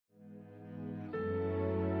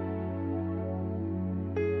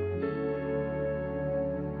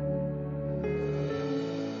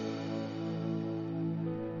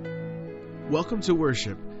Welcome to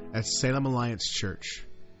worship at Salem Alliance Church.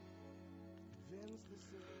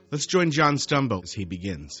 Let's join John Stumbo as he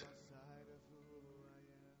begins.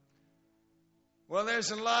 Well,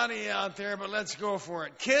 there's a lot of you out there, but let's go for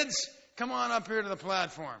it. Kids, come on up here to the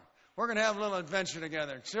platform. We're going to have a little adventure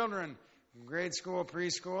together. Children, grade school,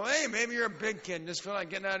 preschool. Hey, maybe you're a big kid and just feel like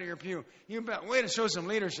getting out of your pew. You bet. Way to show some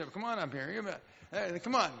leadership. Come on up here. You bet. Hey,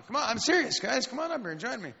 come on. I'm serious, guys. Come on up here and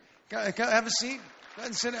join me. Have a seat. Go ahead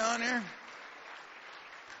and sit down there.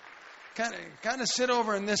 Kind of sit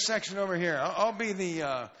over in this section over here. I'll be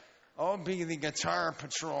the guitar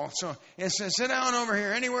patrol. So sit down over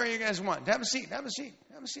here, anywhere you guys want. Have a seat.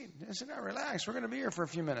 Sit down, relax. We're going to be here for a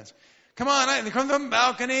few minutes. Come on, come to the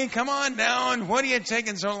balcony. Come on down. What are you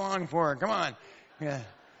taking so long for? Come on. Yeah,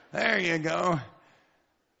 there you go.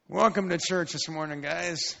 Welcome to church this morning,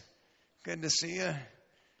 guys. Good to see you.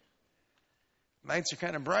 Lights are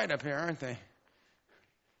kind of bright up here, aren't they?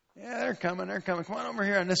 Yeah, they're coming. Come on over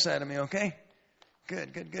here on this side of me, okay?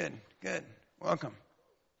 Good. Welcome.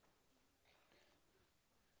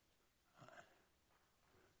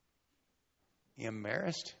 You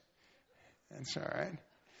embarrassed? That's all right.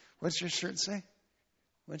 What's your shirt say?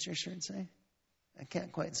 I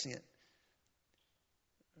can't quite see it.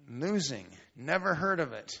 Losing. Never heard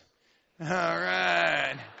of it. All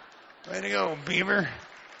right. Way to go, Beaver.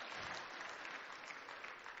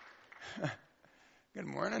 Good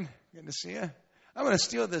morning. Good to see you. I'm going to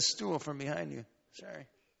steal this stool from behind you. Sorry.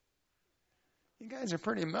 You guys are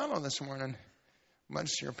pretty mellow this morning. Much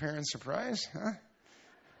to your parents' surprise, huh?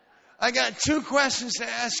 I got 2 questions to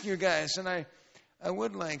ask you guys, and I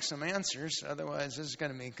would like some answers. Otherwise, this is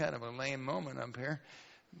going to be kind of a lame moment up here.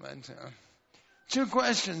 But 2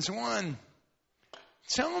 questions. 1,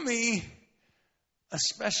 tell me a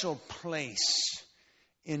special place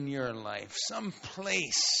in your life, some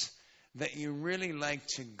place that you really like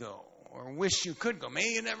to go or wish you could go. Maybe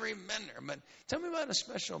you've never even been there, but tell me about a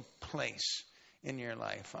special place in your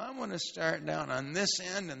life. I'm going to start down on this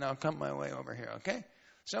end, and I'll come my way over here, okay?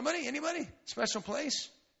 Somebody? Anybody? Special place?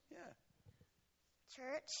 Yeah.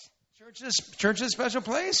 Church is a special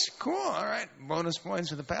place? Cool. All right. Bonus points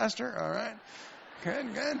for the pastor. All right.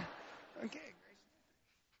 Good. Okay.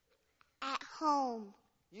 At home.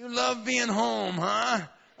 You love being home, huh?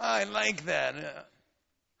 I like that.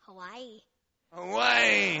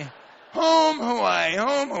 Hawaii. Home, Hawaii.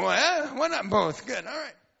 Why not both? Good. All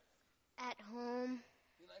right. At home.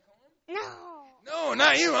 You like home? No. No,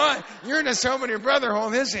 not you. You're just helping your brother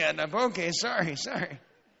hold his hand up. Okay, sorry.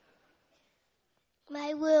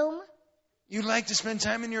 My room. You like to spend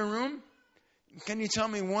time in your room? Can you tell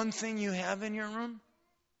me one thing you have in your room?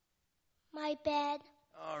 My bed.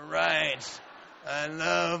 All right. I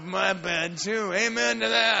love my bed, too. Amen to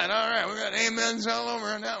that. All right, we got amens all over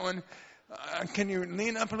on that one. Can you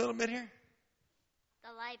lean up a little bit here? The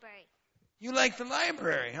library. You like the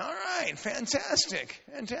library. All right, fantastic.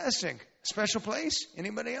 Special place?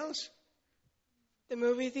 Anybody else? The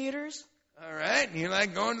movie theaters. All right, you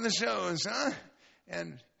like going to the shows, huh?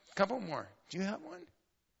 And a couple more. Do you have one?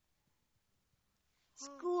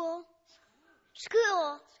 School.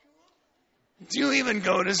 Do you even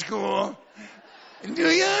go to school?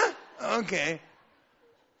 Do you? Okay.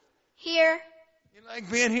 Here. You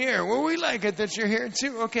like being here. Well, we like it that you're here,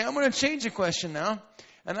 too. Okay, I'm going to change the question now.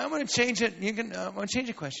 And I'm going to change it. I'm going to change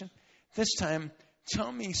the question. This time,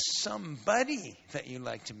 tell me somebody that you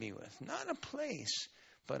like to be with. Not a place,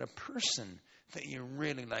 but a person that you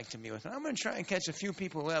really like to be with. And I'm going to try and catch a few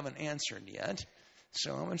people who haven't answered yet.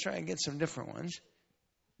 So I'm going to try and get some different ones.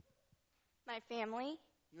 My family.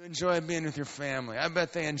 You enjoy being with your family. I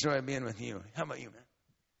bet they enjoy being with you. How about you, man?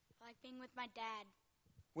 I like being with my dad.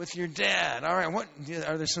 With your dad. All right.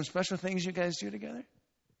 Are there some special things you guys do together?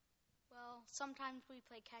 Well, sometimes we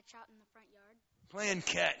play catch out in the front yard. Playing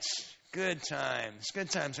catch. Good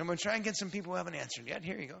times. I'm going to try and get some people who haven't answered yet.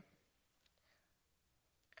 Here you go.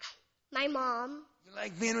 My mom. You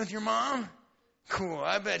like being with your mom? Cool.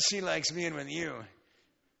 I bet she likes being with you.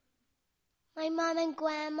 My mom and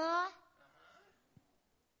grandma.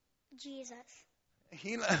 Jesus.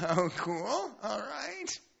 Oh, cool. All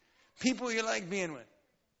right. People you like being with?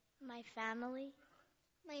 My family.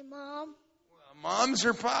 My mom. Well, moms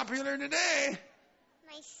are popular today.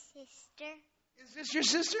 My sister. Is this your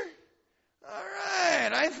sister? All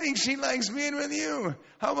right. I think she likes being with you.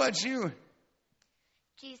 How about you?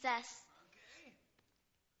 Jesus. Okay.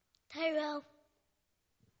 Tyrell.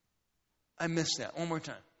 I missed that. One more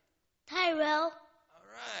time. Tyrell. All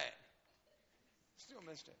right. Still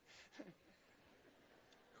missed it.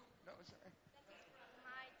 No, sorry.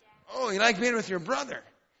 My dad. Oh, you like being with your brother?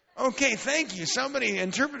 Okay, thank you. Somebody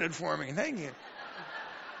interpreted for me. Thank you.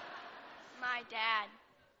 My dad.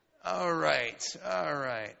 All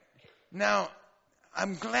right. Now,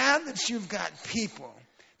 I'm glad that you've got people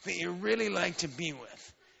that you really like to be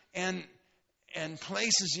with and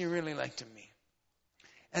places you really like to meet.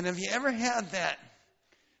 And have you ever had that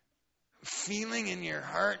feeling in your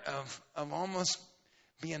heart of almost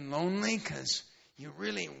being lonely because you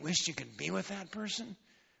really wish you could be with that person?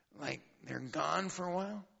 Like they're gone for a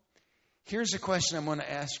while? Here's a question I'm going to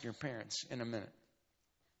ask your parents in a minute.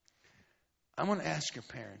 I'm going to ask your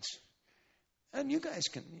parents, and you guys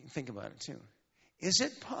can think about it too. Is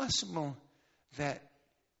it possible that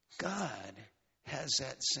God has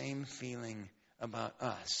that same feeling about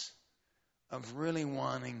us, of really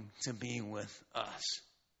wanting to be with us?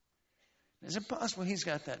 Is it possible he's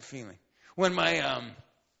got that feeling? When my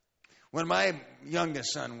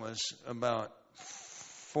youngest son was about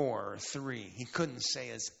 4 or 3, he couldn't say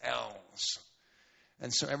his L's.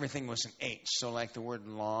 And so everything was an H. So like the word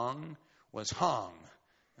long was hong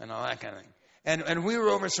and all that kind of thing. And we were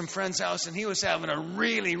over at some friend's house, and he was having a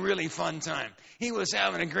really, really fun time. He was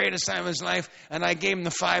having the greatest time of his life, and I gave him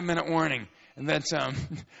the 5-minute warning. And that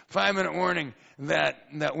 5-minute warning that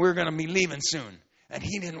we're going to be leaving soon. And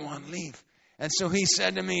he didn't want to leave. And so he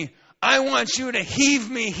said to me, I want you to heave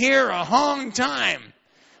me here a long time.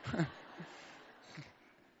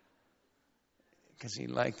 Because he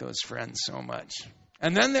liked those friends so much.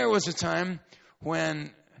 And then there was a time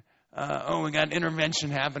when, we got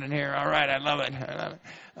intervention happening here. All right, I love it.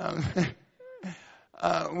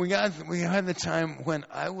 We had the time when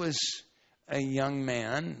I was a young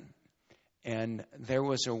man, and there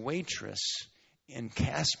was a waitress in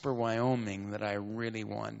Casper, Wyoming that I really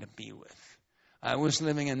wanted to be with. I was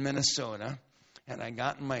living in Minnesota, and I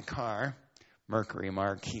got in my car, Mercury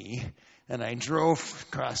Marquis, and I drove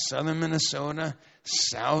across southern Minnesota,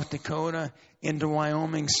 South Dakota, into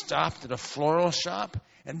Wyoming, stopped at a floral shop,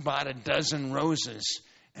 and bought a dozen roses.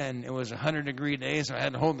 And it was a 100-degree day, so I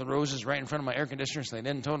had to hold the roses right in front of my air conditioner so they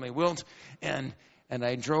didn't totally wilt. And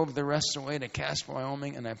I drove the rest of the way to Casper,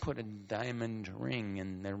 Wyoming, and I put a diamond ring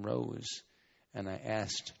in the rose. And I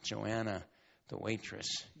asked Joanna, the waitress,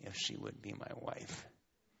 if she would be my wife.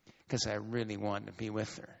 Because I really wanted to be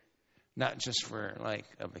with her. Not just for like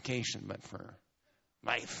a vacation, but for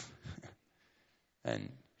life. And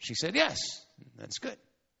she said, yes, that's good.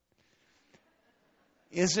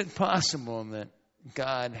 Is it possible that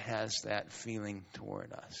God has that feeling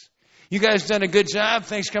toward us? You guys done a good job.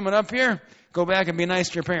 Thanks for coming up here. Go back and be nice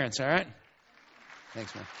to your parents, all right?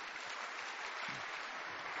 Thanks, man.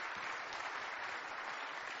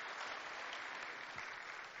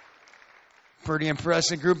 Pretty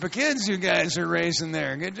impressive group of kids you guys are raising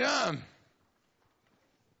there. Good job.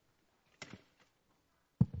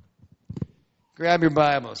 Grab your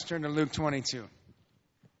Bibles. Turn to Luke 22.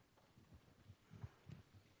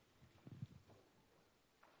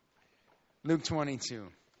 Luke 22.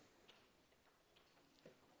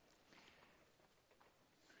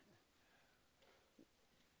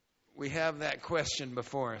 We have that question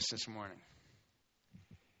before us this morning.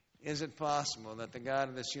 Is it possible that the God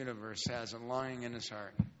of this universe has a longing in his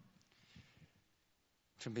heart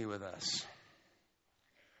to be with us?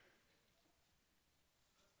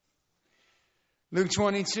 Luke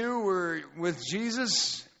 22, we're with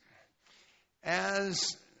Jesus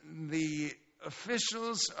as the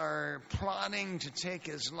officials are plotting to take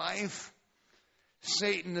his life.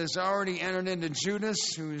 Satan has already entered into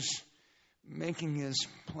Judas, who's making his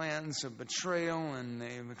plans of betrayal, and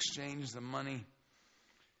they've exchanged the money.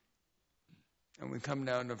 And we come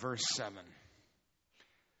down to verse 7.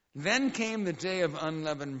 Then came the day of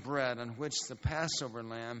unleavened bread, on which the Passover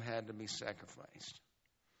lamb had to be sacrificed.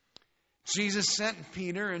 Jesus sent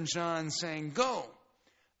Peter and John, saying, go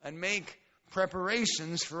and make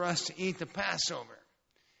preparations for us to eat the Passover.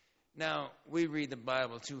 Now, we read the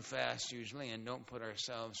Bible too fast usually and don't put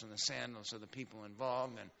ourselves in the sandals of the people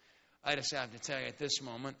involved. And I just have to tell you at this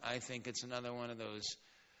moment, I think it's another one of those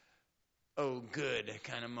oh good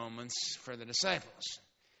kind of moments for the disciples.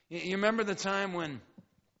 You remember the time when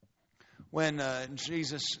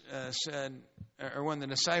Jesus said, or when the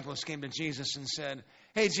disciples came to Jesus and said,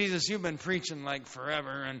 hey, Jesus, you've been preaching like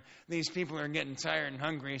forever, and these people are getting tired and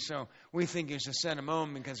hungry, so we think you should send them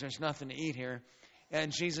home because there's nothing to eat here.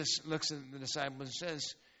 And Jesus looks at the disciples and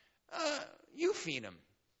says, you feed them.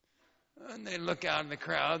 And they look out in the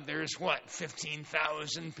crowd. There's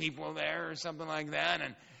 15,000 people there or something like that.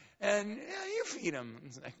 And you feed them.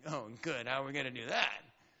 It's like, oh, good. How are we going to do that?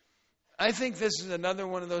 I think this is another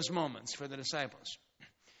one of those moments for the disciples.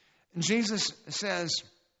 And Jesus says,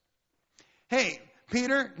 hey,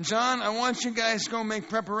 Peter, John, I want you guys to go make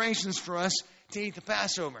preparations for us to eat the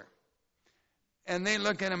Passover. And they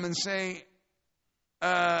look at him and say,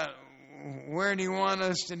 Where do you want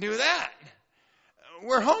us to do that?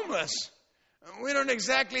 We're homeless. We don't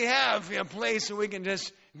exactly have a place where we can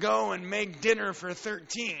just go and make dinner for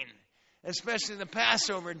 13. Especially the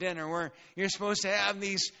Passover dinner, where you're supposed to have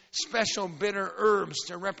these special bitter herbs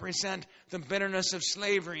to represent the bitterness of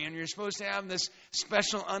slavery. And you're supposed to have this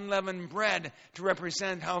special unleavened bread to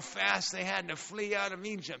represent how fast they had to flee out of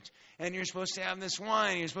Egypt. And you're supposed to have this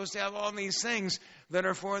wine. You're supposed to have all these things that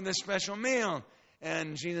are for this special meal.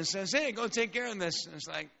 And Jesus says, hey, go take care of this. And it's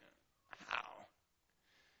like, how?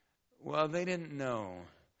 Well, they didn't know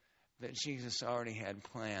that Jesus already had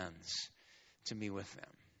plans to be with them.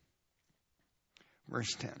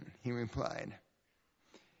 Verse 10, he replied,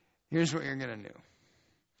 here's what you're going to do.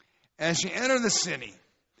 As you enter the city,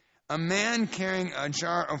 a man carrying a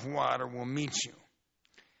jar of water will meet you.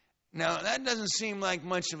 Now, that doesn't seem like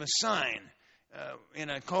much of a sign. In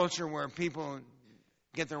a culture where people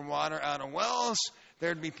get their water out of wells,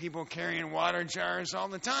 there'd be people carrying water jars all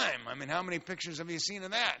the time. I mean, how many pictures have you seen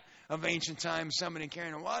of that? Of ancient times, somebody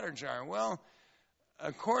carrying a water jar. Well,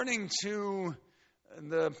 according to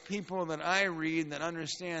the people that I read that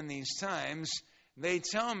understand these times, they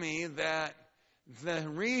tell me that the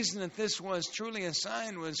reason that this was truly a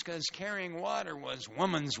sign was because carrying water was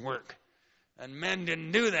woman's work, and men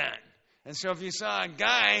didn't do that. And so if you saw a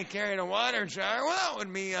guy carrying a water jar, well, that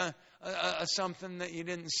would be a something that you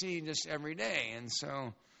didn't see just every day. And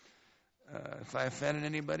so if I offended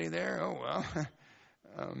anybody there, oh well.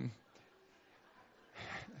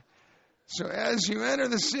 So as you enter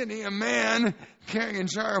the city, a man carrying a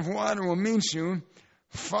jar of water will meet you.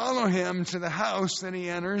 Follow him to the house that he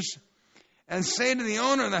enters and say to the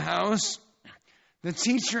owner of the house, the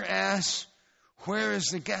teacher asks, where is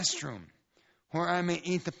the guest room where I may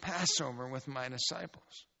eat the Passover with my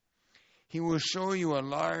disciples? He will show you a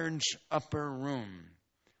large upper room,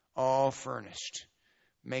 all furnished.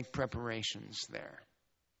 Make preparations there.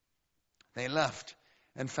 They left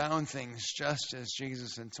and found things just as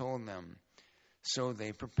Jesus had told them. So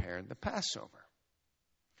they prepared the Passover.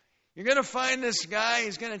 You're going to find this guy.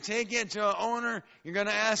 He's going to take you to an owner. You're going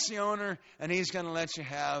to ask the owner, and he's going to let you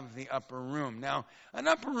have the upper room. Now, an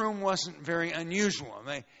upper room wasn't very unusual.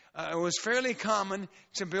 It was fairly common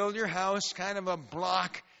to build your house kind of a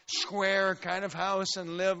block, square kind of house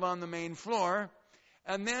and live on the main floor.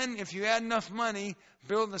 And then, if you had enough money,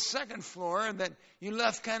 build the second floor that you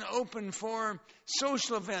left kind of open for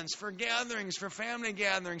social events, for gatherings, for family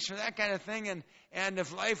gatherings, for that kind of thing. And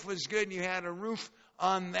if life was good, you had a roof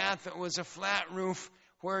on that was a flat roof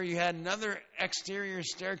where you had another exterior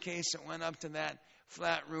staircase that went up to that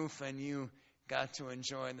flat roof, and you got to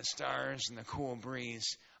enjoy the stars and the cool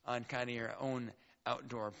breeze on kind of your own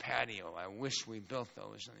outdoor patio. I wish we built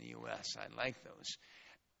those in the U.S. I like those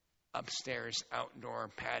upstairs outdoor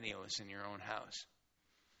patios in your own house.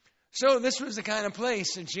 So this was the kind of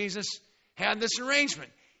place that Jesus had this arrangement.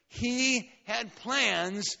 He had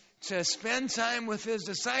plans to spend time with his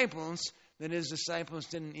disciples that his disciples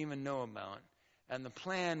didn't even know about. And the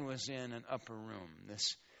plan was in an upper room,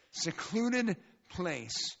 this secluded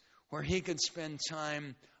place where he could spend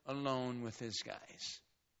time alone with his guys.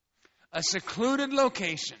 A secluded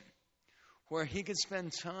location where he could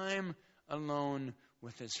spend time alone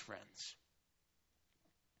with his friends.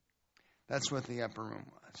 That's what the upper room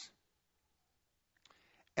was.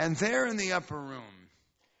 And there in the upper room,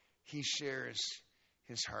 he shares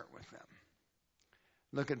his heart with them.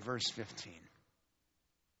 Look at verse 15.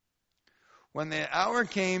 When the hour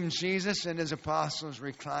came, Jesus and his apostles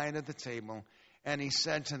reclined at the table, and he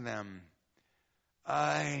said to them,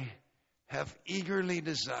 I have eagerly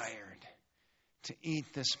desired to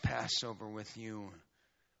eat this Passover with you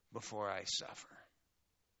before I suffer.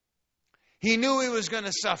 He knew he was going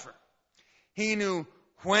to suffer. He knew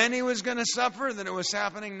when he was going to suffer, that it was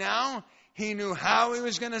happening now. He knew how he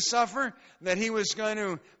was going to suffer, that he was going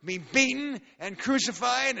to be beaten and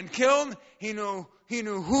crucified and killed. He knew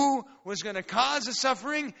who was going to cause the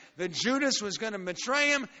suffering, that Judas was going to betray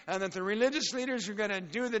him, and that the religious leaders were going to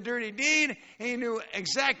do the dirty deed. He knew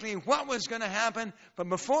exactly what was going to happen, but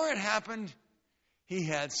before it happened, he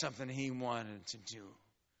had something he wanted to do.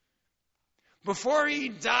 Before he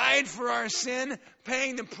died for our sin,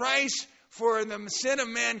 paying the price for the sin of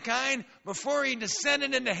mankind, before he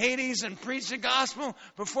descended into Hades and preached the gospel,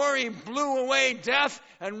 before he blew away death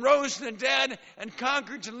and rose from the dead and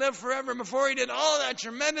conquered to live forever, before he did all that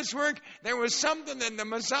tremendous work, there was something that the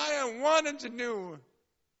Messiah wanted to do.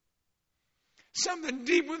 Something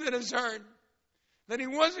deep within his heart that he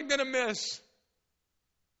wasn't going to miss.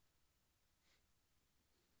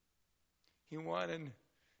 He wanted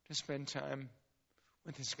to spend time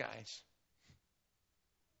with his guys.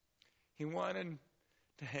 He wanted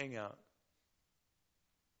to hang out.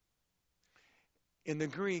 In the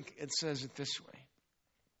Greek, it says it this way.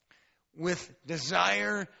 With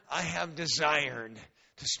desire, I have desired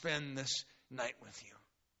to spend this night with you.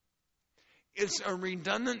 It's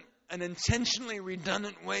an intentionally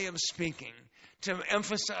redundant way of speaking to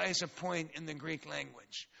emphasize a point in the Greek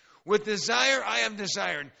language. With desire, I have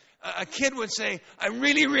desired. A kid would say, I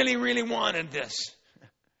really, really, really wanted this.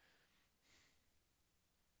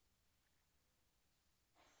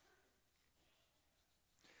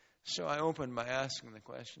 So I opened by asking the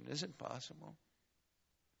question, is it possible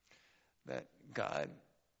that God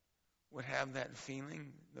would have that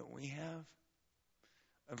feeling that we have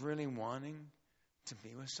of really wanting to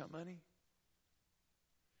be with somebody?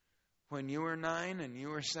 When you were 9 and you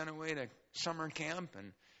were sent away to summer camp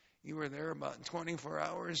and you were there about 24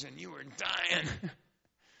 hours and you were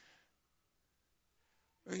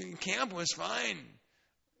dying. Camp was fine.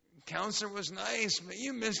 Counselor was nice, but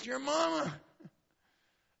you missed your mama.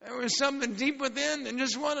 There was something deep within that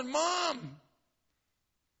just wanted mom.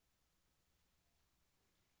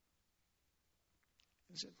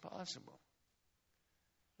 Is it possible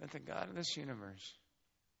that the God of this universe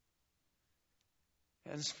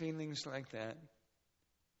has feelings like that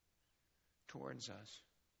towards us?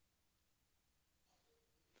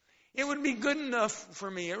 It would be good enough for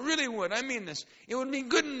me. It really would. I mean this. It would be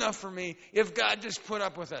good enough for me if God just put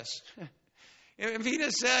up with us. If he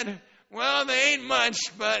just said, well, they ain't much,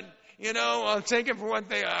 but, I'll take it for what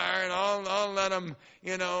they are, and I'll let them,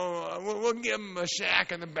 we'll give them a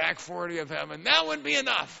shack in the back 40 of heaven. That would be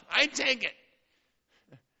enough. I'd take it.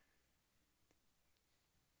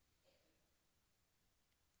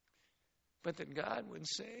 But that God would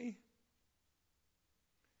say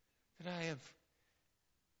that I have,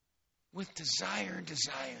 with desire,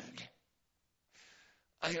 desired.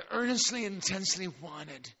 I earnestly, intensely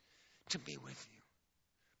wanted to be with you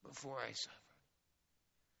before I suffered.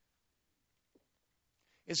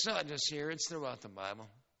 It's not just here, it's throughout the Bible.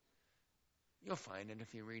 You'll find it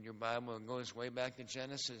if you read your Bible. It goes way back to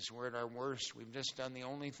Genesis. We're at our worst. We've just done the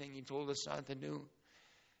only thing he told us not to do.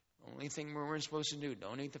 Only thing we weren't supposed to do.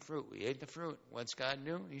 Don't eat the fruit. We ate the fruit. What's God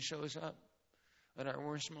do? He shows up at our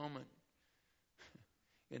worst moment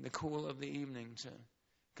in the cool of the evening to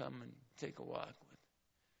come and take a walk with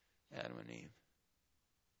Adam and Eve.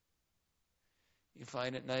 You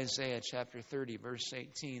find it in Isaiah chapter 30, verse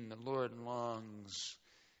 18. The Lord longs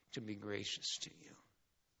to be gracious to you.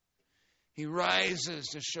 He rises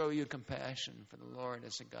to show you compassion, for the Lord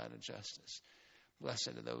is a God of justice.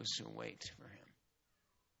 Blessed are those who wait for him.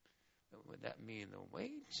 But would that be the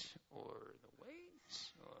wait or the wait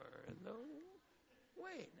or the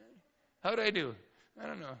wait? How'd I do? I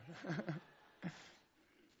don't know.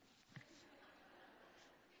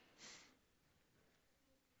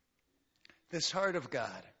 This heart of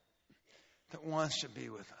God that wants to be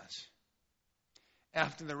with us.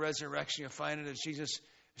 After the resurrection, you find it as Jesus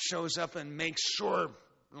shows up and makes shore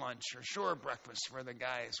lunch or shore breakfast for the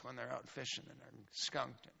guys when they're out fishing and they're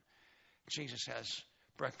skunked. And Jesus has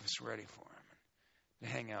breakfast ready for them to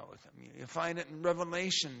hang out with them. You find it in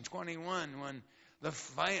Revelation 21 when the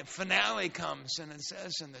finale comes and it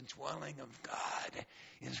says, and the dwelling of God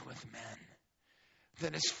is with men.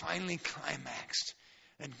 That is finally climaxed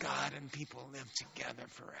and God and people live together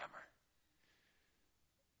forever.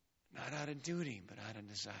 Not out of duty, but out of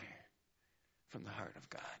desire from the heart of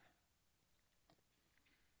God.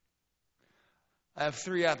 I have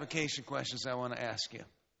 3 application questions I want to ask you.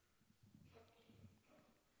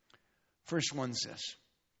 First one's this.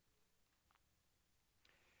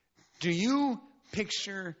 Do you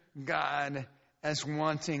picture God as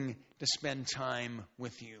wanting to spend time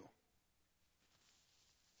with you?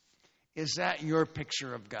 Is that your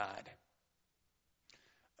picture of God?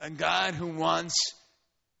 A God who wants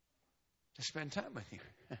to spend time with you.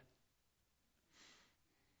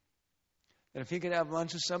 That if he could have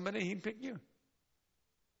lunch with somebody, he'd pick you. If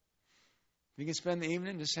you could spend the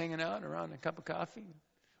evening just hanging out around a cup of coffee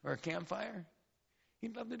or a campfire,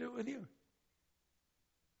 he'd love to do it with you.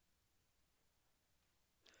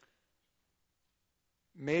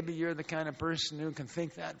 Maybe you're the kind of person who can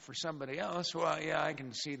think that for somebody else. Well, yeah, I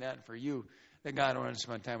can see that for you, that God wants to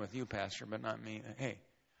spend time with you, Pastor, but not me. Hey,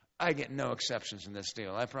 I get no exceptions in this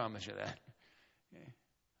deal. I promise you that. Okay.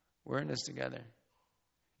 We're in this together.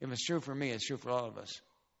 If it's true for me, it's true for all of us.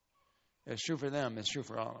 If it's true for them, it's true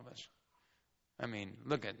for all of us. I mean,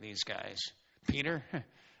 look at these guys. Peter,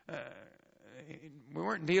 we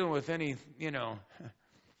weren't dealing with any,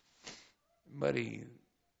 buddy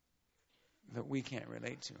that we can't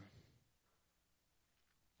relate to.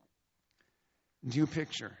 Do you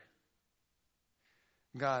picture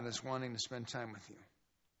God as wanting to spend time with you?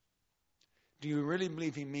 Do you really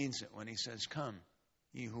believe he means it when he says, come,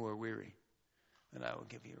 ye who are weary, and I will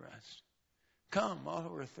give you rest? Come, all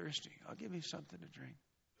who are thirsty, I'll give you something to drink.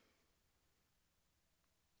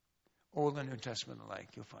 Old and New Testament alike,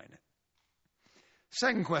 you'll find it.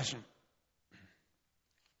 Second question.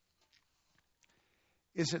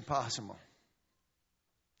 Is it possible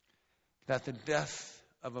that the death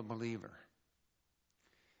of a believer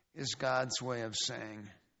is God's way of saying,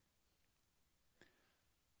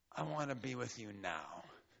 I want to be with you now?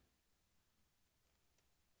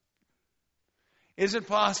 Is it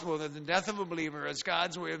possible that the death of a believer is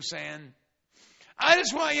God's way of saying, I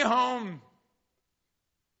just want you home?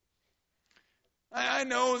 I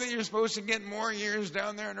know that you're supposed to get more years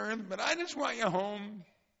down there on earth, but I just want you home.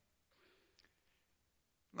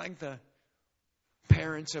 Like the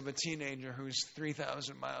parents of a teenager who's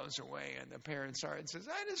 3,000 miles away, and the parent's heart says,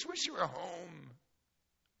 I just wish you were home.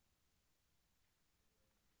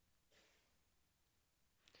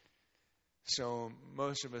 So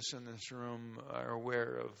most of us in this room are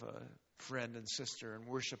aware of a friend and sister and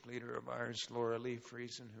worship leader of ours, Laura Lee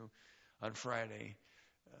Friesen, who on Friday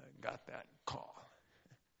got that call.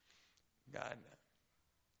 God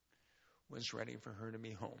was ready for her to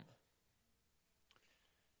be home.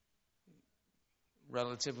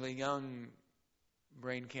 Relatively young,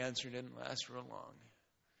 brain cancer didn't last real long,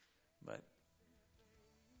 but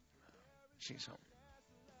she's home.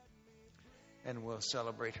 And we'll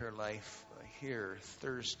celebrate her life here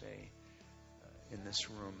Thursday in this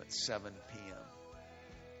room at 7 p.m.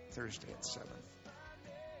 Thursday at 7.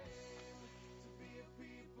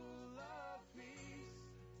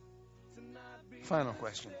 Final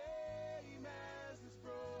question.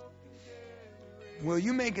 Will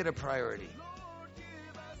you make it a priority?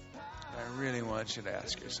 I really want you to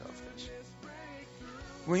ask yourself this.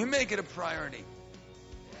 Will you make it a priority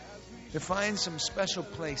to find some special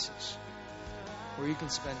places where you can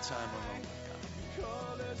spend time alone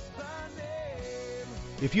with God?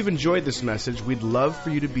 If you've enjoyed this message, we'd love for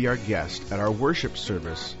you to be our guest at our worship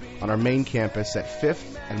service on our main campus at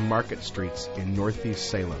 5th and Market Streets in Northeast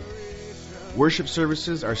Salem. Worship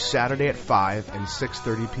services are Saturday at 5 and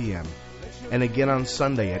 6:30 p.m. and again on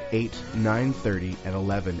Sunday at 8, 9:30, and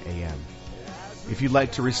 11 a.m. If you'd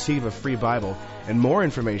like to receive a free Bible and more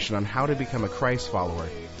information on how to become a Christ follower,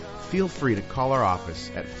 feel free to call our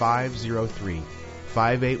office at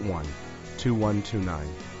 503-581-2129.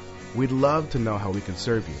 We'd love to know how we can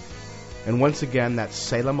serve you. And once again, that's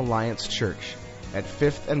Salem Alliance Church at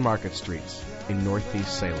 5th and Market Streets in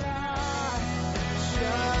Northeast Salem.